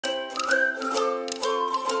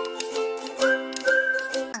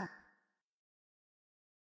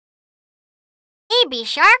Baby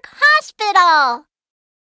Shark Hospital.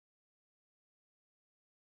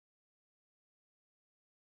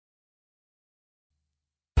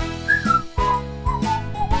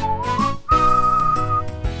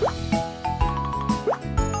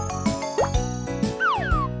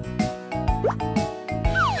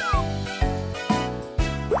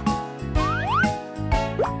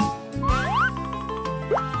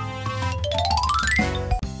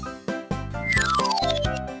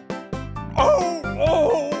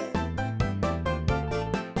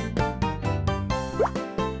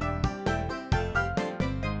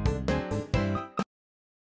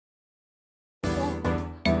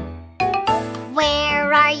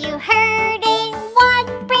 Where are you hurting?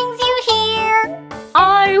 What brings you here?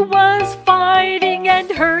 I was fighting and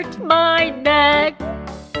hurt my neck.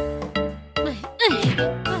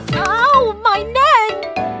 Ow, my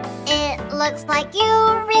neck! It looks like you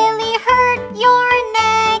really hurt your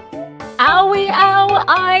neck. Owie, ow,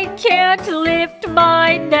 I can't lift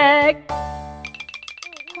my neck.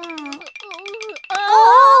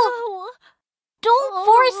 Oh! Don't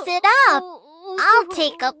force it up. I'll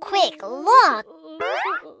take a quick look.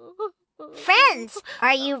 Friends,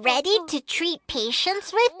 are you ready to treat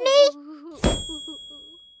patients with me?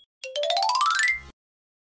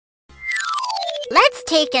 Let's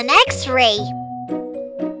take an X-ray.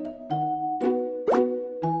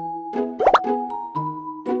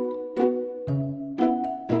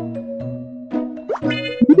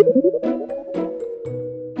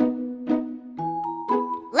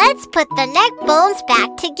 Let's put the neck bones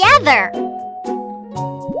back together.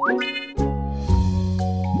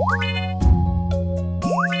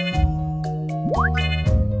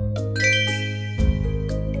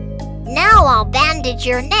 Now I'll bandage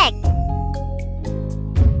your neck.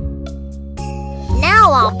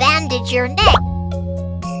 Now I'll bandage your neck.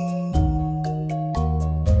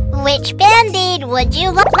 Which Band-Aid would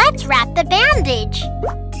you like? Let's wrap the bandage.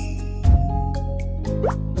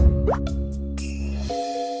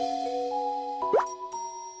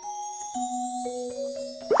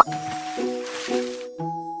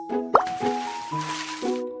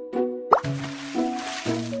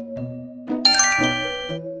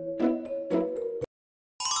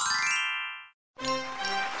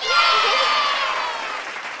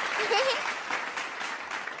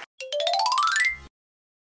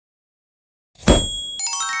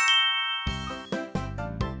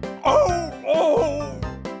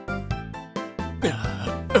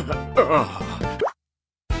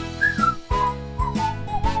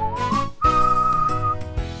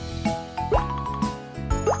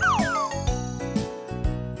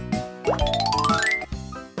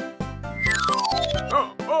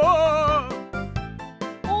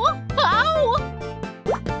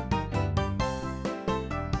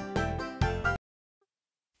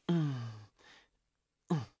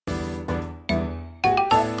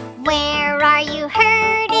 Where are you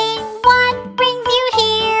hurting? What brings you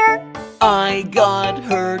here? I got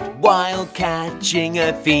hurt while catching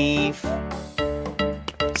a thief.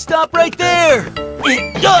 Stop right there!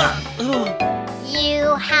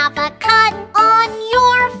 You have a cut on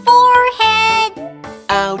your forehead.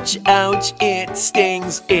 Ouch, ouch, it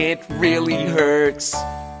stings, it really hurts.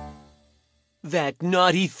 That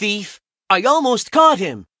naughty thief! I almost caught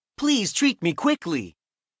him! Please treat me quickly.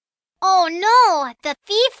 Oh no, the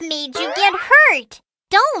thief made you get hurt.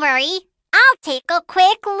 Don't worry, I'll take a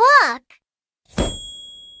quick look.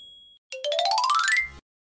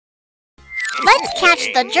 Let's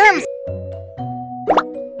catch the germs.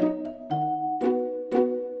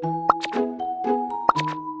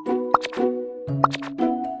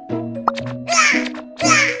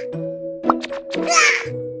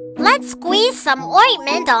 Let's squeeze some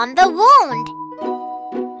ointment on the wound.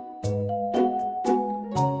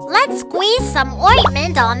 Let's squeeze some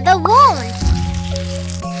ointment on the wound.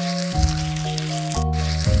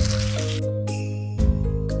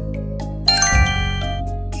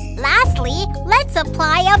 Lastly, let's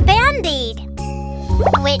apply a Band-Aid.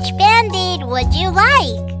 Which Band-Aid would you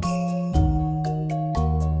like?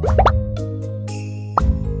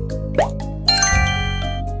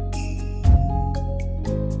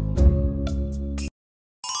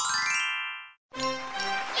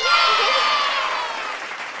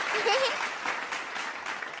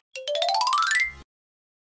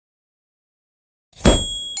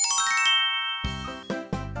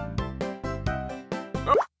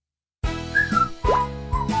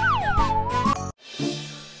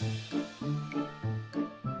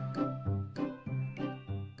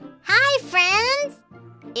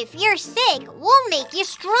 If you're sick, we'll make you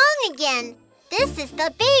strong again. This is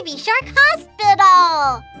the Baby Shark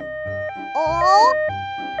Hospital. Oh.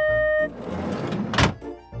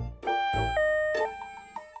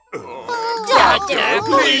 Doctor,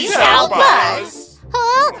 please help us!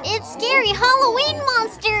 Huh? It's scary Halloween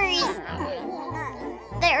monsters!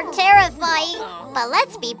 They're terrifying, but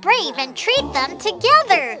let's be brave and treat them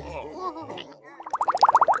together!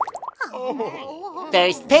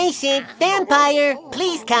 First patient, vampire,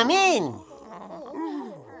 please come in.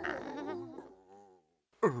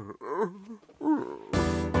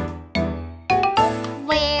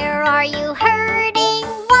 Where are you hurting?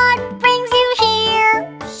 What brings you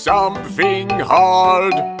here? Something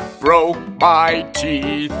hard broke my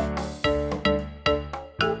teeth.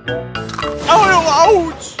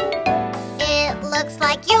 Oh, ouch! It looks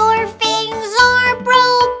like your fangs are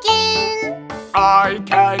broken. I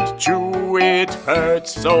can't chew, it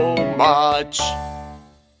hurts so much.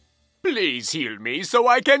 Please heal me so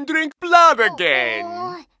I can drink blood again.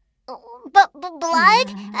 Blood?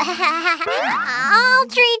 I'll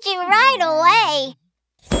treat you right away.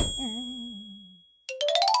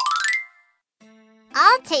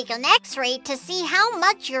 I'll take an x-ray to see how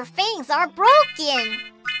much your fangs are broken.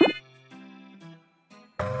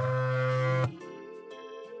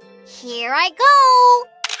 Here I go.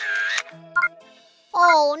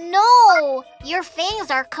 Oh no! Your fangs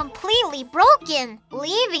are completely broken.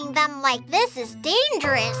 Leaving them like this is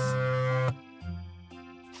dangerous.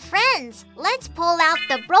 Friends, let's pull out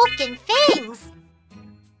the broken fangs.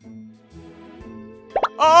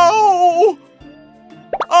 Oh!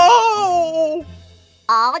 Oh!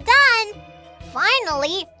 All done.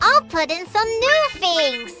 Finally, I'll put in some new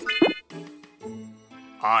fangs.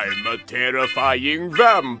 I'm a terrifying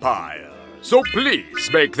vampire, so please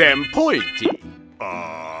make them pointy.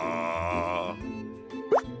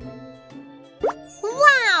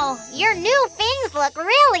 Wow, your new fangs look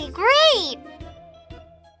really great.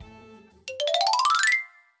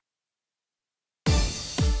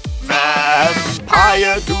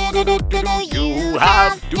 Vampire, do-do-do-do-do, you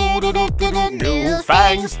have do-do-do-do-do, new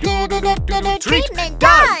fangs, do-do-do-do-do, treatment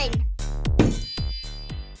done!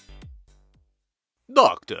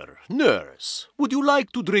 Doctor, nurse, would you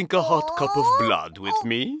like to drink a hot cup of blood with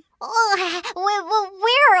me? Oh, we're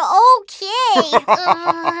okay.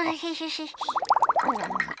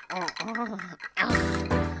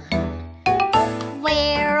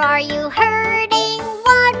 Where are you hurting?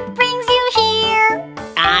 What brings you here?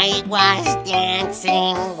 I was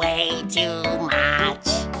dancing way too much.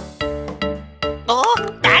 Oh,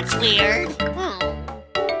 that's weird.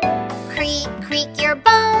 Creak, creak, your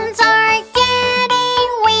bones are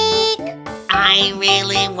getting weak. I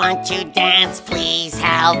really want to dance, please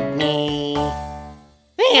help me.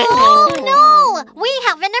 Oh no! We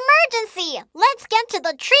have an emergency! Let's get to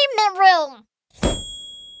the treatment room!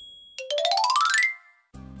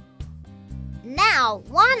 Now,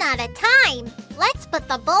 one at a time, let's put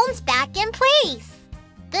the bones back in place.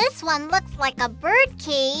 This one looks like a bird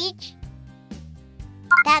cage.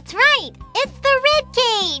 That's right, it's the rib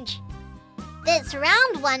cage. This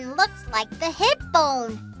round one looks like the hip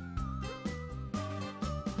bone.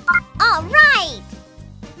 All right!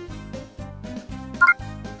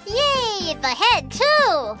 Yay, the head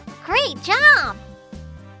too! Great job!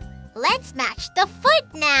 Let's match the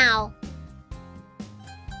foot now.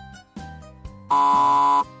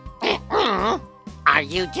 Are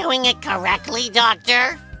you doing it correctly,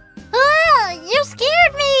 Doctor? Ah, you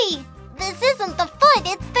scared me! This isn't the foot,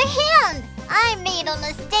 it's the hand! I made a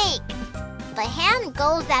mistake. The hand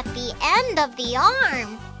goes at the end of the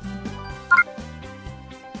arm.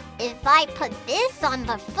 If I put this on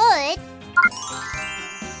the foot...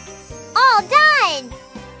 All done!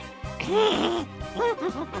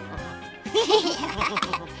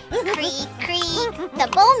 Creak, creak, the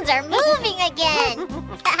bones are moving again!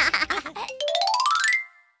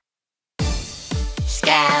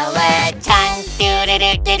 Skeleton,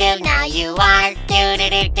 do-do-do-do-do, now you are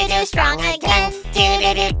do-do-do-do-do, strong again,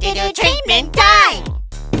 do-do-do-do-do, treatment done!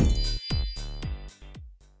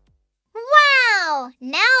 Wow!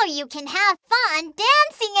 Now you can have fun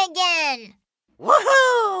dancing again!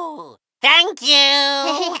 Woohoo! Thank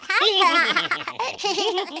you!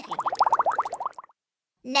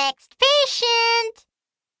 Next patient!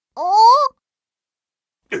 Oh?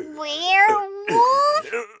 Werewolf?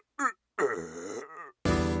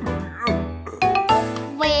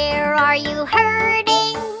 Where are you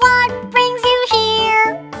hurting? What brings you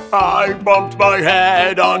here? I bumped my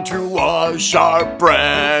head onto a sharp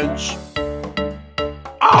branch.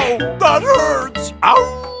 Ow, that hurts!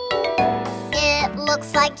 Ow! It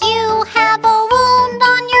looks like you have a wound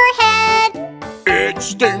on your head. It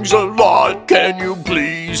stings a lot, can you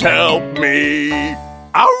please help me?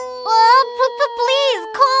 Ow! Please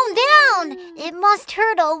calm down. It must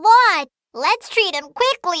hurt a lot. Let's treat him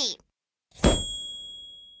quickly.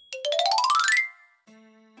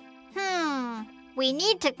 We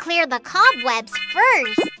need to clear the cobwebs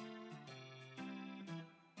first.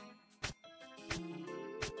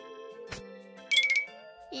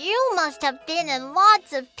 You must have been in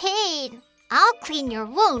lots of pain. I'll clean your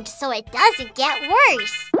wound so it doesn't get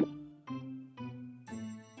worse.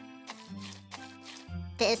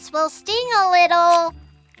 This will sting a little.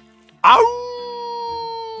 Ow!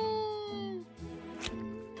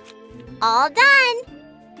 All done.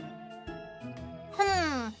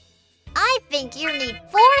 I think you need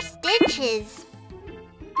 4 stitches.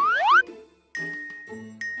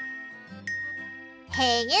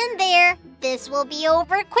 Hang in there. This will be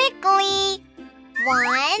over quickly.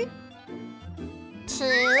 1,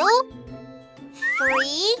 2,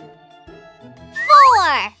 3,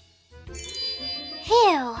 4.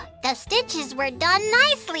 Phew, the stitches were done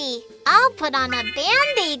nicely. I'll put on a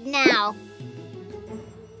Band-Aid now.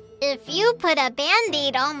 If you put a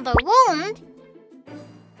Band-Aid on the wound...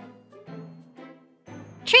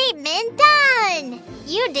 Treatment done!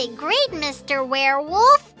 You did great, Mr.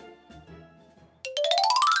 Werewolf.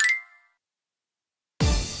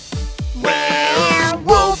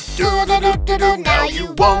 Werewolf, do-do-do-do-do, now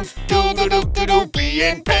you won't do-do-do-do-do, be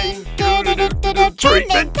in pain, do-do-do-do-do,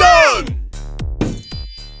 treatment done!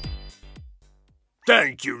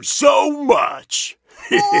 Thank you so much!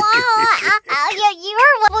 You're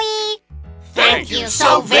lovely. Thank you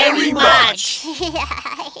so very much.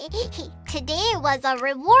 Today was a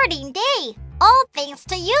rewarding day. All thanks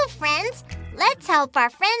to you, friends. Let's help our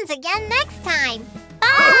friends again next time.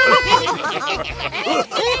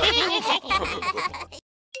 Bye!